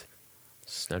test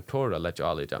snart torra lägga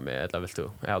alla med eller vill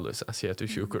du alltså jag ser att du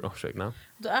sjukar också nu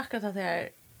då akkurat att det är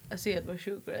jag ser att var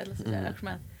sjukar eller så där som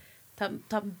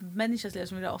ta människor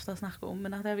som vi ofta snackar om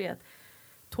men att jag vet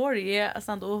Tori är att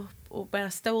stanna upp och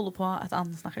bara ståla på att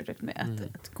andra snackar direkt med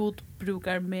att god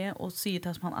brukar med och se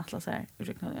det som han atlas är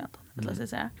ursäkta nu eller så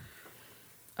säga.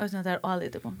 Och sen där alla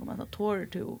det på kommer att Tori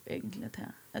to egentligen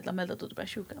det eller melda att du bara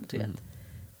sjuka om du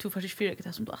du faktiskt fyra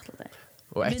det som du atlas där.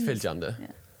 och ett följande.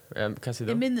 Kan se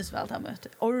då. Jag minns väl det här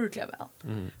mötet. Ordentligt väl.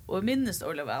 Och jag minns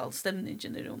ordentligt väl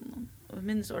stämningen i rummet. Och jag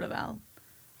minns ordentligt väl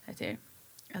heter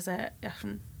alltså jag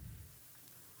som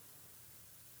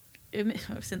jag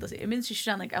minns inte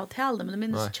känna av tal men jag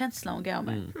minns känslan och gav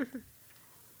mig.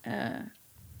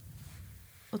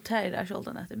 Och det är självklart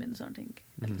att jag minns sånt ting.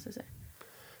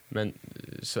 Men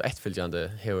så ett följande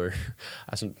hur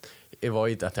alltså jag var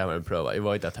inte att det var en prova, jag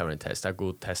var inte att det var en test, jag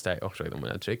god testa också om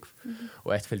jag trick.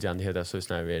 Och ett följande heter så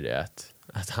snarare vi det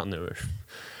att han är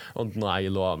och nej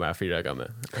låg med 4 gamla.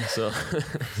 Så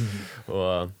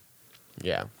och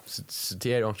ja, så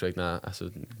det är också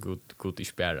alltså god i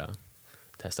spärra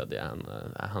testade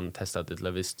han testade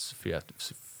det visst för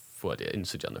att få det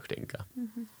insåg jag nog tänka.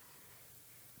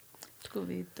 Ska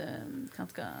vi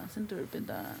kanske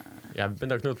centurbinda. Ja,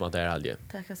 binda knut mot det aldrig.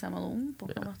 Tacka samman på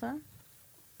något sätt.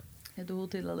 Är du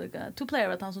till att lägga two player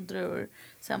att han som drar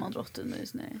samman drotten nu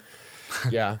snä.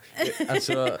 Ja,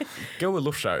 alltså gå och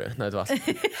luschar nej det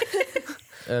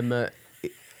var.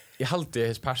 Jag halte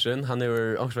his passion, han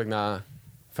är också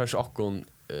först och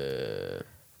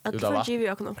att för giv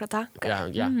jag kan ta.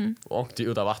 Ja. Och det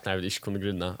utav vatten vi inte kunde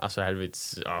grunna. Alltså här vid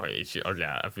inte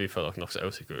ordentligt vi får nog så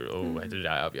osäker och det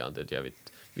där avgörande det jag vet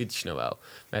inte väl.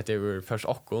 Men det var först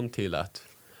och till att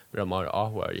vi mer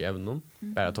ahvar i även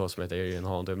bara två som heter i en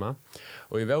hand med.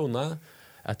 Och i våna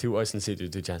att två år sen sitter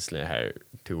du chancellor här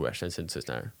 2 år sen så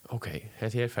snär. Okej,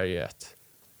 det är färdigt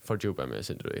för jobba med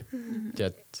sin då.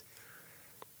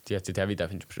 Det är vidare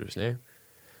finns precis nej.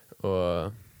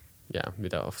 Och ja, vi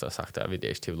har ofta sagt att vi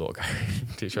är teologer.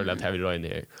 Det är själva att vi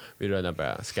rör vi rör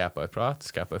bara skapa ett prat,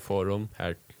 skapa ett forum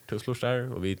här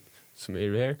tuslostar och vi som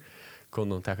är här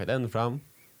kunde ta den fram.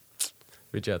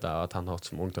 Vi gör att han har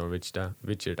som ungdom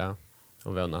vi där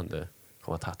och vänande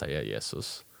kommer att ta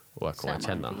Jesus och kommer att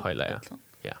känna hela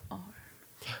ja.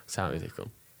 Så vi tycker.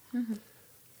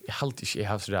 Jag har alltid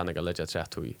har så gärna lägga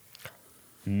trätt i.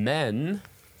 Men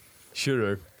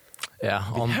sure.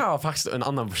 Ja, om har faktiskt en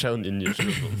annan person i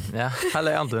Newsroom. Ja,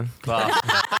 hallå Anton.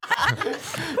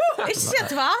 Inte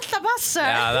det var alla passar.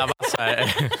 Ja, det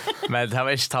passar. Men det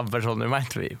var inte tant person i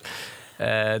mitt vi.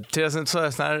 Till att så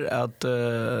är snär att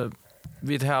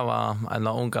vi har en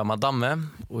unga madame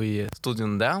i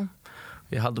studion där.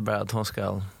 Vi hade bara att hon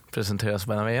ska presenteras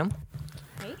på den vägen.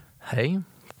 Hej. Hej.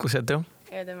 Hur ser du?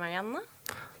 Är det Marianne?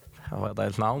 Jag har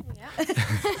ett namn. Ja.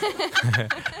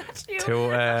 Jo,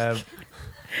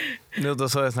 nu då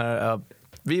så är snär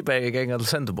vi börjar gänga till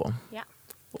Centerbo. Ja.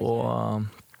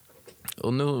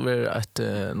 Och nu är det ett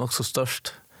nog så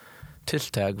störst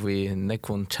tilltag vi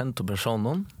nekvon kjente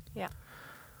personen. Ja.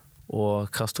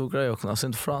 Och kastar grejer och kan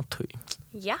inte fra tog.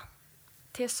 Ja.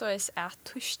 Det så är att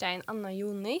torsdagen 2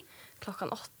 juni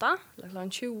klockan 8 eller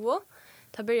klockan 20.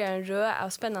 Det börjar en rö av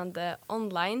spännande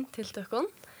online tilltökon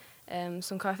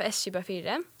som KFS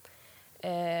 24.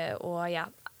 Och ja,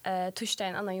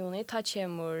 torsdagen 2 juni tar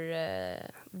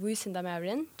kommer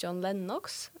Wisindamaren John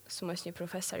Lennox som är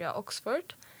professor i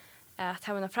Oxford. Att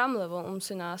han har framlöv om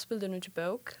sina spildernudge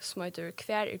bok som heter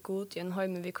Kvär är god i en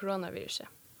höjme vid coronaviruset.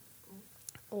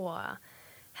 Och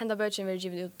hända bögen vill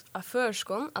givet ut av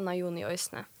förskon 2 juni i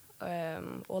Ösne.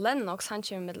 Och Lennox han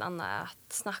kommer med annat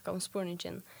att snacka om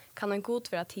spårningen kan en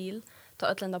god vara till ta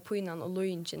ötlända på innan och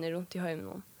lojningen är runt i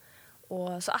höjmen.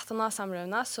 Och så att han har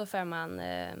samrövna så får man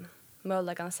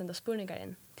möjligen att sända spårningar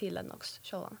in till Lennox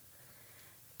själva.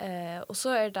 Och så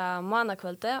är det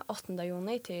månadskvällte 8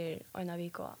 juni till Öjna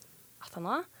Viko att han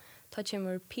har. Då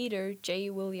kommer Peter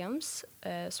J. Williams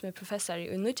som är professor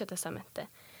i Nya Testamentet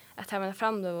att han har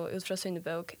framlöv ut från sin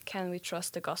bok Can We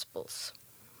Trust the Gospels?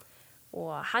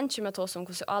 Och han kommer att ta som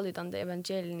hur allidande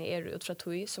evangelien är ut från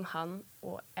tog som han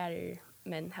och är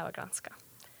män har granska.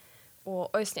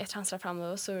 Och ösnen efter hans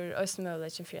framlöv så är ösnen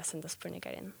möjligheten för att sända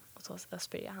spurningar in och så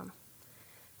spyr han.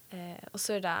 Och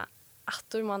så är det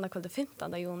 8 måndag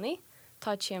 15 juni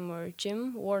tar kommer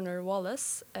Jim Warner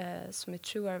Wallace som är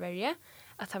troarvärje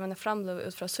att han har framlöv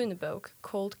ut från sin bok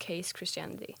Cold Case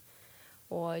Christianity.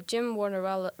 Och Jim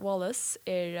Warner Wallace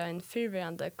är en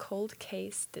förvärande cold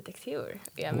case detektiv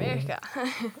i Amerika.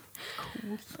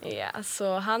 Ja,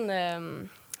 så han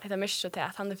det mest till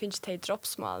att han finns till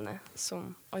droppsmålen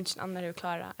som ingen annan är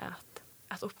klara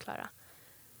att uppklara.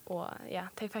 Och ja,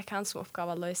 det fick han som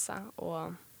uppgave att lösa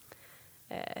och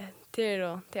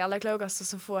till alla klokaste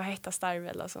som får heta starv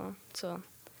eller så.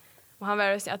 Och han var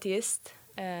en ateist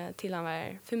till han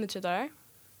var 35 år.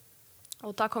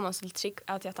 Och då kom han så till trick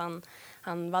att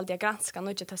han valde att granska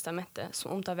Nya testamentet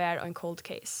som om det var en cold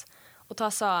case. Och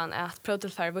då sa han att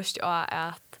prototillfärd visste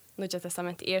att Nya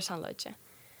testamentet är sannolikt.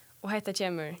 Och heta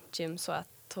kommer Jim så att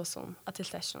ta som att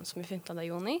tilltäckning som är 15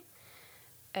 juni.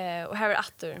 Och här är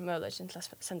åter möjligheten till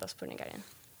att sända spurningar in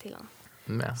till honom.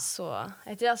 Ja. Så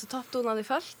det är alltså toppdonade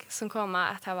folk som kommer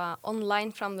att ha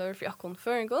online framöver för jag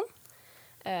förrgår.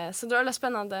 Så det är väldigt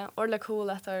spännande och det är cool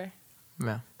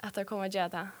att det kommer att göra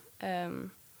det.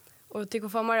 Och tycker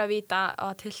få mer vita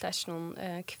att tilltäckning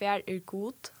kvar är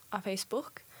god av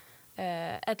Facebook.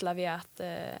 Eller vi att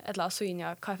eller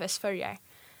synja KFS förger.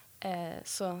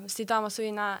 Så stitta med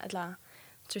synja eller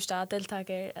trösta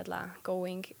deltagare eller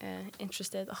going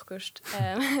interested akkurst.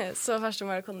 Så först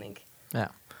var kunnig. Ja.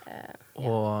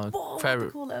 Och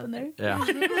Cool evner. Ja.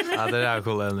 Ja, det är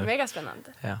cool evner. Mega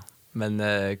spännande. Ja. Men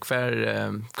kvar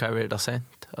är det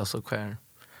sent? Alltså kvar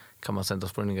kan man sända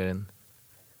spurningar in?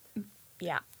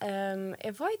 Ja,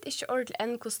 jag vet inte ordentligt än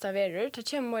hur det är.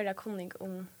 Det kommer mer kunnig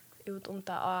ut om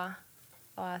det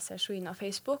av sessionen av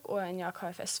Facebook och en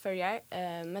KFS förger.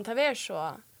 Men det är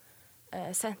så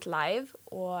sent live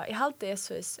och jag hade det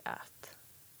så att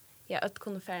jag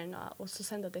kunde färna och så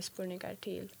sända det spurningar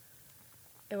till.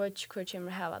 Jag vet inte hur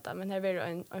kommer här det, men här är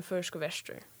det en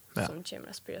förskoväster som kommer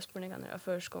att spela spurningarna av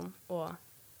förskon och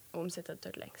omsätta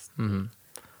det längst.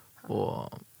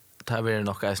 Och det här blir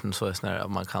nog eisen så snär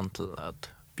att man kan till att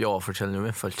bjöa försäljning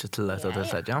med folk till att det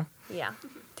sätt, ja? Ja,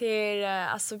 till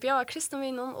alltså bjöa kristna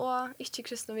vinnor och inte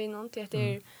kristna vinnor till att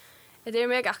det är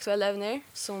mega aktuella ämnen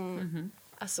som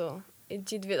alltså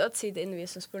jag vill att se det in i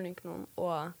som spurning någon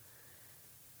och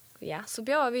ja, så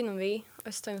bjöa vinnor vi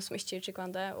och så som inte är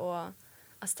tryggande och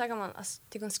alltså tackar man alltså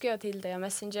du kan skriva till det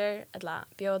Messenger eller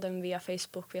bjöa dem via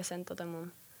Facebook via sända dem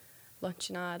om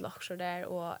luncherna eller också där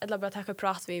och eller bara tacka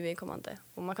prat vi kommande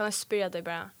och man kan spela det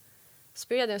bara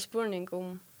spela den spurning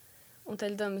om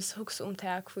till dem hooks om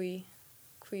tag vi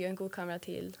en god kamera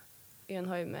till i en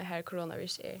höj med här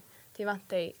coronavirus är det vant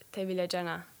det vill jag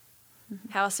gärna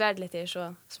ha svärd lite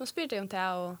så man spyr det om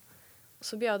det och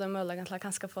så bjöd de möjligen till att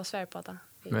kanske få svär på det.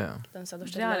 Ja. Det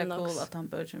är cool att han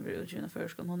börjar bli utgivna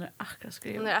förskon. Hon är akkurat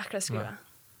skriva.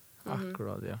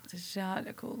 Akkurat, ja. Det är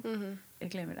jävla cool. Jag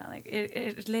glömmer den.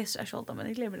 Jag läser jag själv, men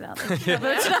jag glömmer den.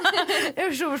 Jag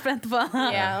är så spänd på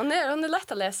henne. Ja, hon är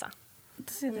lätt att läsa.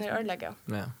 Hon är ordentligt.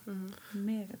 Ja.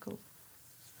 Mega cool.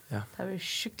 Ja. Det var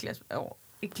skickligt. Jag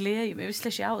gläder mig. Vi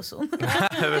släcker av så.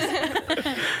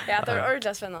 Ja, det var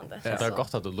ordentligt spännande. Det är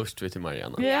gott att du lust vid till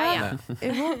Mariana. Ja.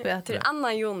 Jag hoppas att till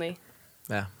 2 juni.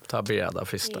 Ja, ta börja där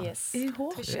första. Yes. Jag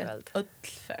hoppas att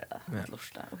öllfärda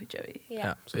lusta och hur gör vi?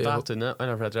 Ja. Så datum är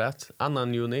en för rätt. 2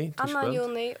 juni, 2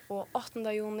 juni och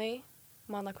 8 juni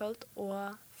måndagkväll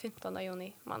och 15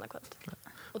 juni måndagkväll.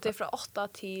 Och det är från 8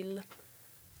 till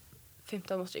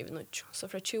 15 måste vi nu. Så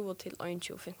från 20 till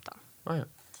 21:15. Ja.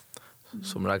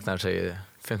 Som räknar sig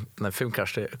 5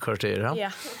 kvarter, ja?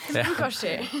 Ja, 5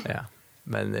 kvarter. Ja.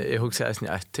 Men jag husker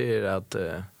att det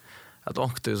är att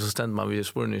ångte så ständer man vid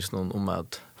spurnis någon om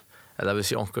att eller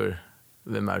hvis jag ånger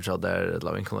vem är så där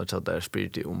eller vem kan jag där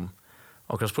spyrt om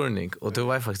och spurning och det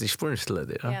var faktiskt inte spurnis till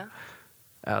det. Ja.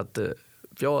 Att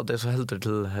ja, det är så helt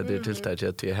till det tilltaget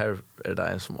att det här är det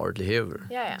en som ordentligt häver.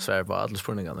 Ja. Så är bara alla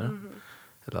spurningarna.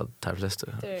 Eller tar flesta.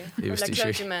 Det visste är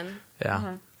clergymen.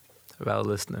 Ja.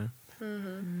 Väl lyssnar.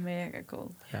 Mega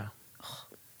cool. Ja.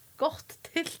 Gott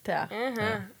tilltag.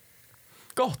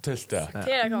 Gott till det.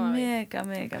 Det kommer vi.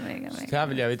 Mega. Det här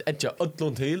vill jag vet ett jag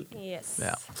ödlon till. Yes.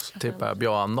 Ja. Typ att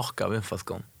bjöa nog av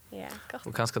infaskon. Ja, gott.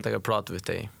 Och kanske ta prata med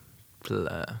dig till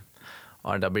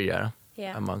Arda Birger.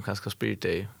 Ja. Man kanske spyr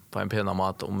dig på en pena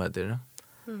mat om det.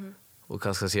 Och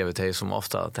kanske se vi dig som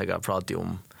ofta tar prata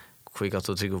om skickat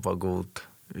och tycker på god.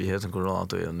 Vi heter corona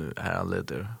då är nu här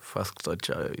leder fast då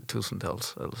i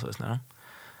tusentals eller så snarare.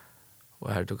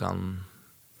 Och här du kan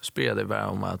spela dig bara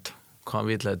om att kan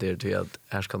vi lära dig till att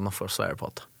här ska man få svär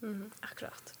på det.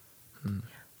 Akkurat.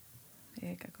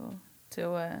 Mega cool.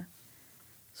 Så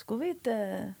ska vi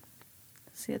inte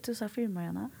se tusen firma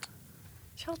gärna?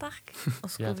 Själv tack.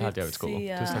 Och ska Ja, det hade jag vet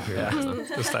skola. Tusen tack för det.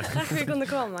 Tack för att vi kunde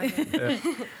komma.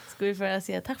 Ska vi för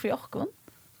säga tack för jocken?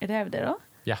 Är det här det då?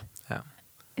 Ja. Ja.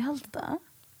 I allt det.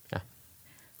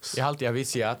 Jag vill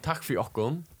säga tack för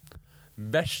oss.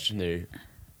 Bäst nu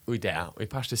och det och i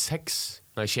paste 6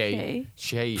 när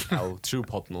tjej av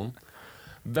Trupotten.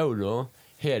 Vålo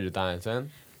här i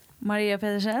dansen. Maria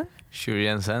Pedersen. Sjur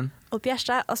Jensen. Och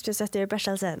Bjärsta Asbjørnsætter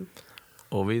Bertelsen.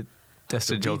 Og vi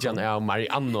tester Videon Joken. är av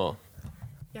Marianne.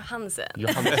 Johansen.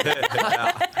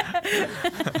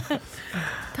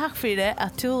 Tack för det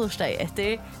att du lyssnade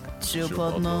efter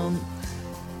Trupodden.